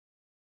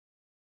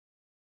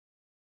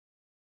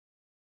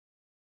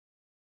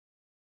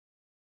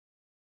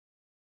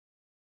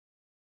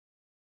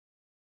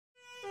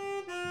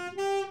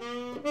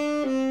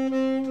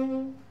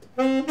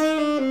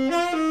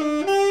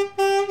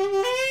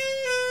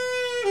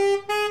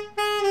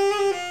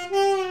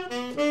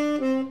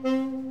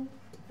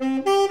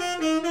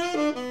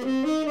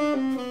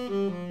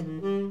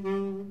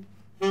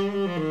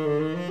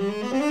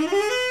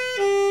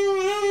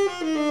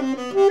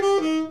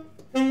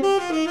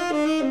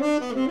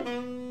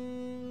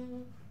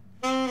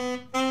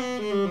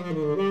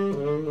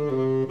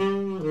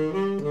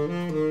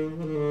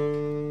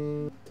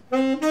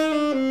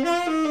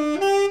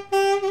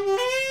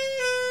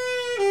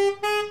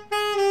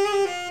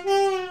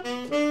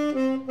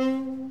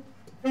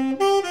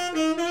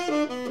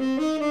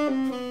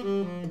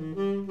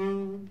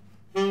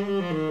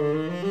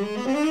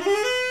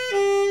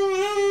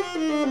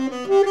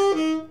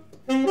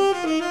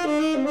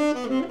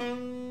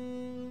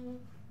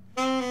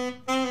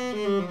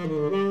Spent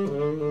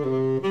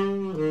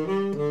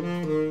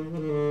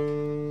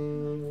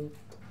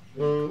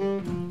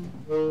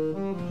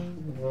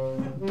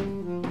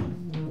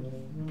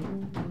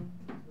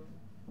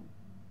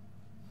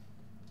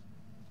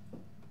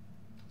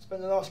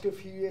the last good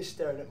few years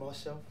staring at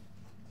myself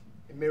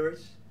in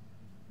mirrors,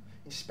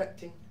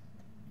 inspecting,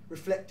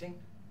 reflecting.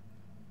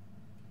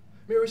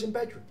 Mirrors in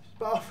bedrooms,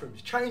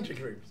 bathrooms,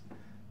 changing rooms.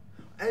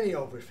 Any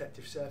old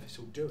reflective surface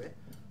will do it.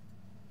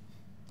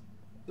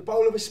 The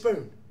bowl of a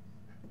spoon.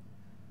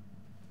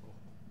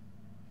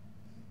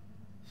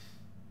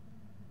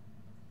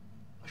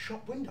 A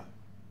shop window.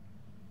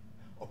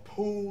 A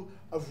pool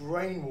of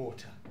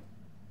rainwater.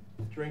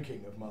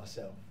 Drinking of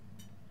myself.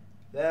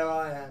 There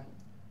I am,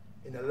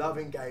 in the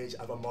loving gaze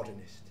of a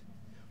modernist,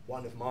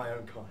 one of my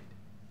own kind.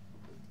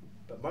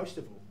 But most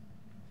of all,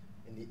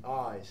 in the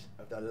eyes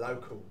of the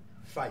local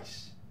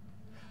face,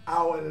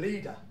 our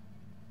leader,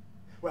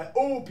 where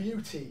all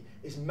beauty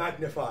is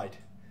magnified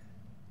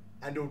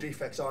and all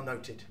defects are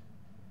noted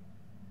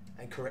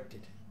and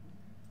corrected,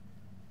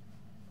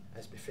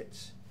 as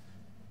befits.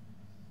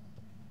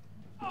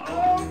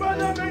 Oh,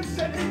 Brother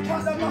Vincent, he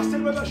cut the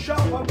mustard with a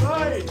sharper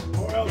blade,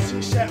 or else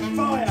he set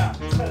fire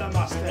to the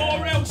mustard.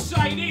 Or else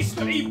say this,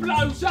 that he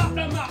blows up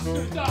the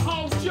mustard, the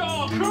whole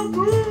jar.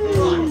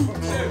 Kaboom!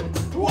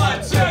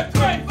 1, 2,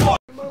 3, 4.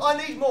 I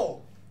need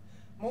more.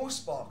 More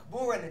spark,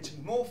 more energy,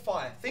 more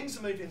fire. Things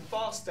are moving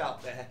fast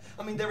out there.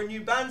 I mean, there are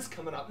new bands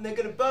coming up and they're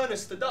going to burn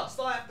us to dust.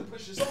 I have to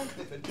push us on,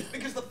 Clifford,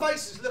 because the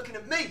face is looking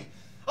at me.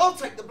 I'll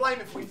take the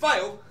blame if we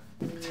fail.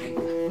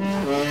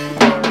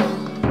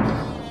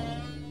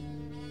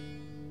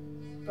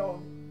 Go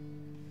on.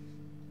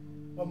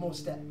 One more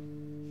step.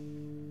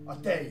 I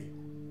dare you.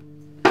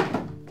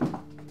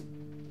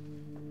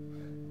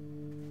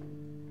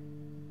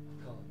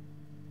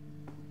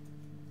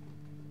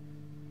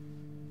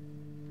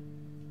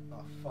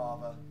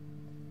 Father,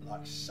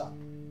 like son.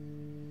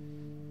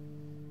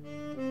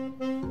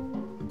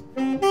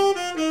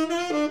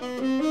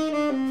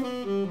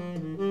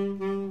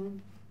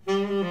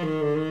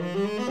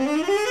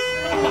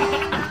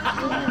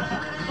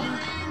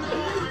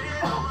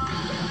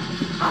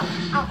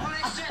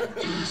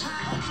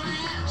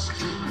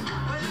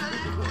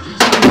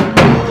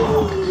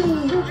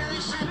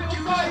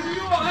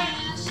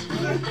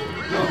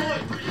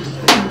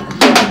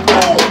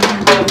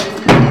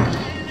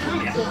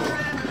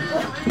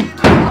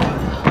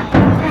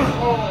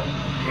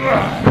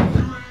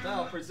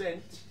 Now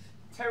present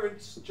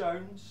Terence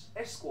Jones,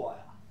 Esquire.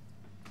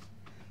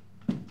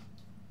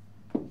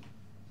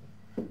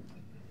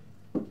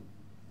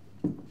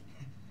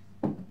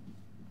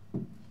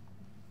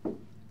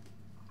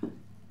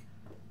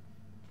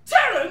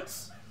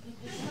 Terence!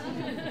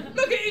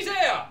 Look at his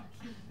hair!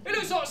 It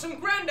looks like some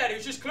granddad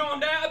who's just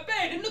climbed out of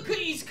bed, and look at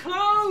his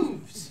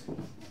clothes!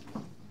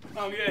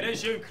 Oh yeah,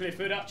 there's you,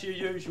 Clifford, up to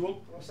your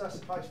usual. What's that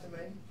supposed to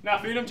mean?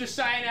 Nothing, I'm just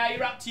saying how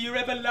you're up to your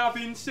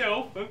ever-loving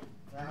self. Huh?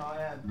 There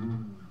I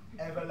am.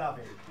 Ever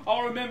loving.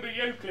 I remember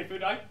you,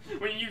 Clifford, eh?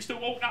 When you used to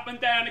walk up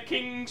and down the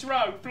King's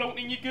Road,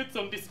 flaunting your goods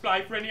on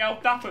display for any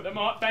old duffer that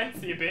might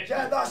fancy a bit.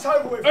 Yeah, that's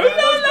over with. Ooh la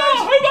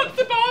la! Who wants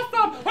to buy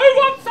some? Who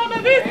wants some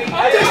of this?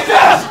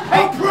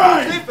 Hey,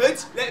 Brian! Clifford,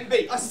 let him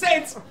be. I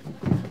said,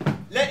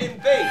 let him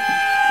be.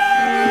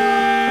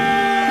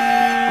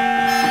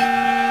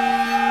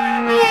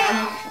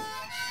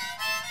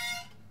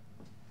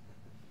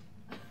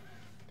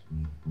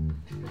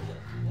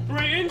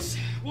 Greetings.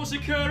 What's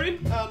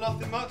occurring?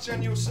 Nothing much,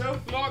 and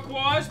yourself?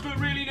 Likewise, but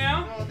really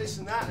now? Oh, this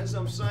and that, as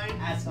I'm saying.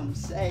 As I'm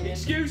saying.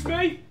 Excuse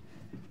me?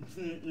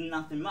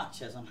 Nothing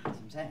much, as I'm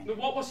saying.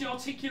 What was he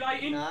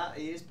articulating? Nah,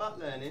 he is but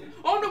learning.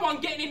 I'm the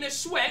one getting in the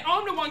sweat.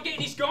 I'm the one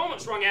getting his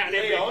garments wrung out on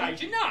every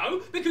occasion.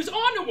 No, because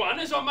I'm the one,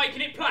 as I'm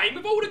making it plain,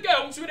 with all the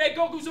girls with their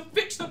goggles are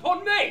fixed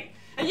upon me.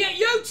 And yet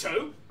you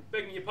two,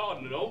 begging your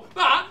pardon and all,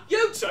 but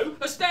you two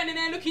are standing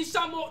there looking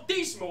somewhat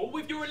dismal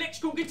with your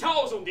electrical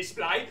guitars on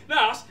display,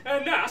 thus,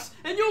 and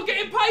you're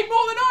getting paid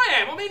more than I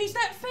am. I mean, is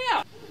that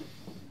fair?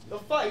 The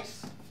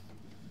face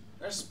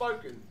has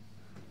spoken.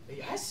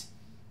 He has?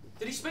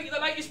 Did he speak of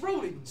the latest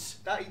rulings?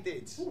 That he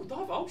did. Oh,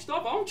 divulge,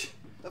 divulge.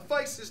 The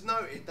face has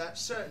noted that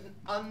certain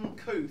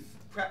uncouth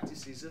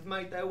practices have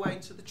made their way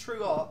into the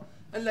true art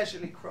and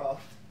leisurely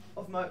craft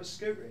of motor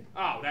scootering.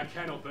 Oh, that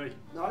cannot be.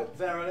 No,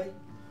 verily.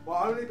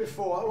 Well, only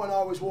before, when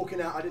I was walking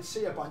out, I did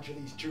see a bunch of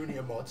these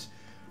junior mods.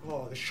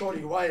 Oh, the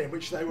shoddy way in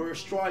which they were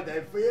astride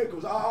their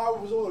vehicles. I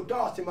was all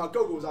aghast in my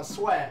goggles, I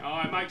swear.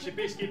 Oh, it makes your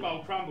biscuit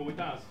bowl crumble, it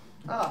does.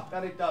 Ah,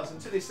 that it does. And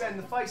to this end,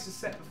 the face has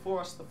set before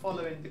us the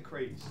following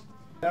decrees.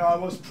 There I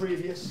was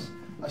previous,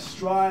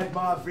 astride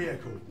my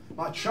vehicle,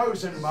 my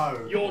chosen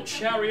mode. Your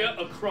chariot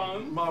of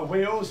chrome. My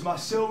wheels, my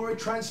silvery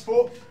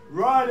transport,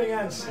 riding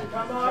answer. And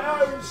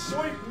my own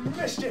sweet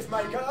mischief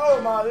maker.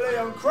 Oh, my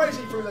Leon,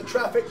 crazy through the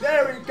traffic.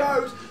 There he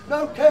goes.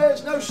 No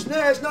cares, no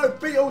snares, no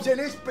beetles in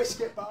his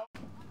biscuit bowl.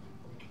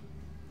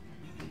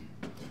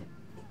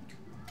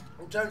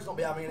 Will Jones not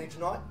be having any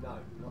tonight? No,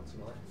 not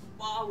tonight.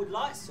 Well, I would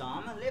like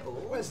some, a little.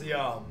 Where's the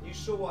arm? You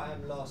saw what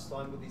happened last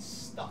time with his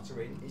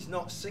stuttering. He's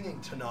not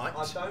singing tonight.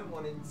 I don't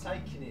want him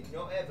taking it,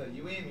 not ever.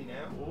 You hear me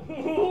now?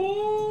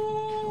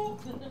 Oh.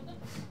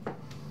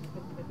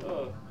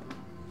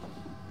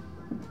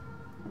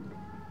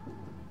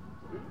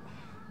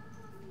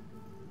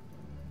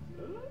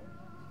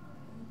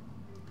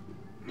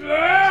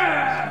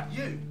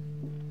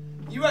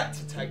 You had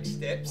to take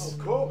steps. Of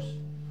course.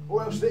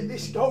 Or else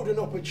this golden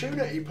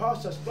opportunity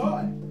passed us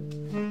by.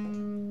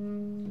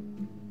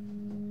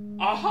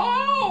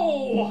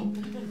 Aho!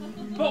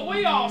 But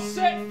we are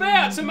set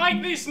fair to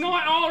make this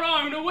night our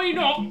own, are we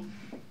not?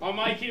 I'll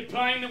make it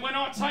plain that when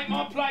I take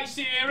my place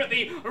here at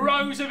the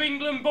Rose of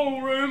England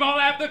ballroom, I'll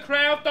have the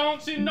crowd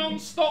dancing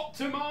non-stop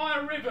to my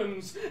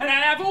ribbons. And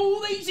I'll have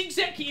all these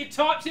executive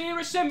types here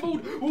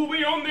assembled will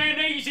be on their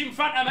knees in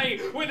front of me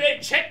with their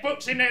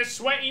checkbooks in their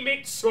sweaty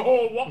mitts.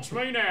 Oh, watch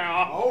me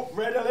now. Oh,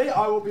 readily.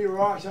 I will be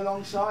right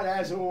alongside,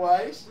 as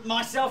always.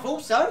 Myself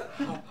also.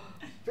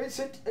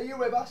 Vincent, are you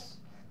with us?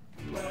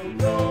 Well,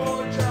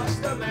 you're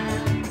just a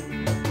man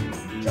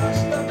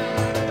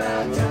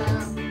about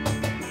town,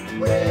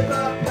 with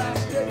a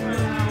plastic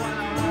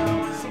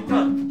crown. Sit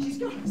down. She's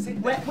gone.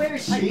 Sit down. Where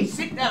is she? Hey,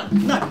 sit down.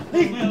 No,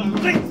 leave me alone.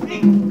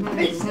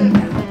 Please sit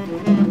down.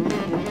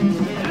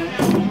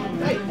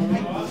 Hey,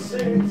 I'll see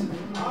it.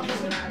 I'll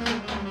see it.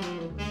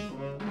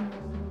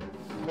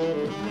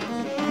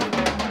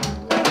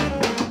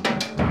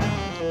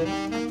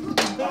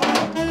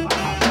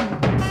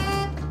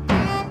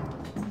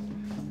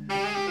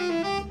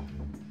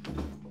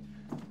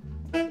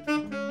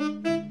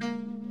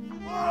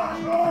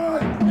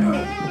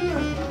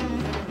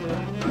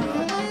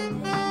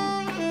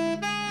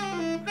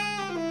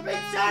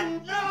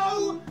 Vincent,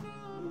 no!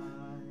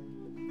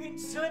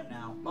 Vincent,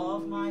 now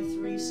of my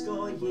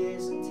 80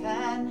 years and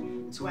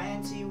 10,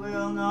 20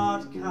 will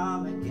not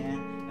come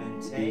again,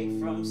 and take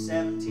from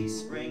 70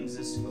 springs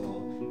a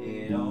score,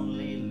 it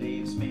only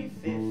leaves me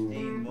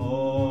 50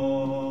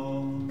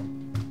 more.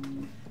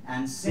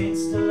 And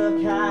since to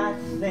look at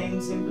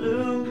things in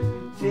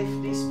bloom,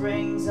 50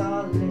 springs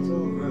are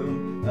little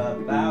room,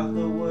 about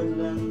the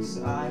woodlands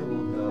I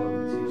will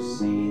go to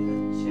see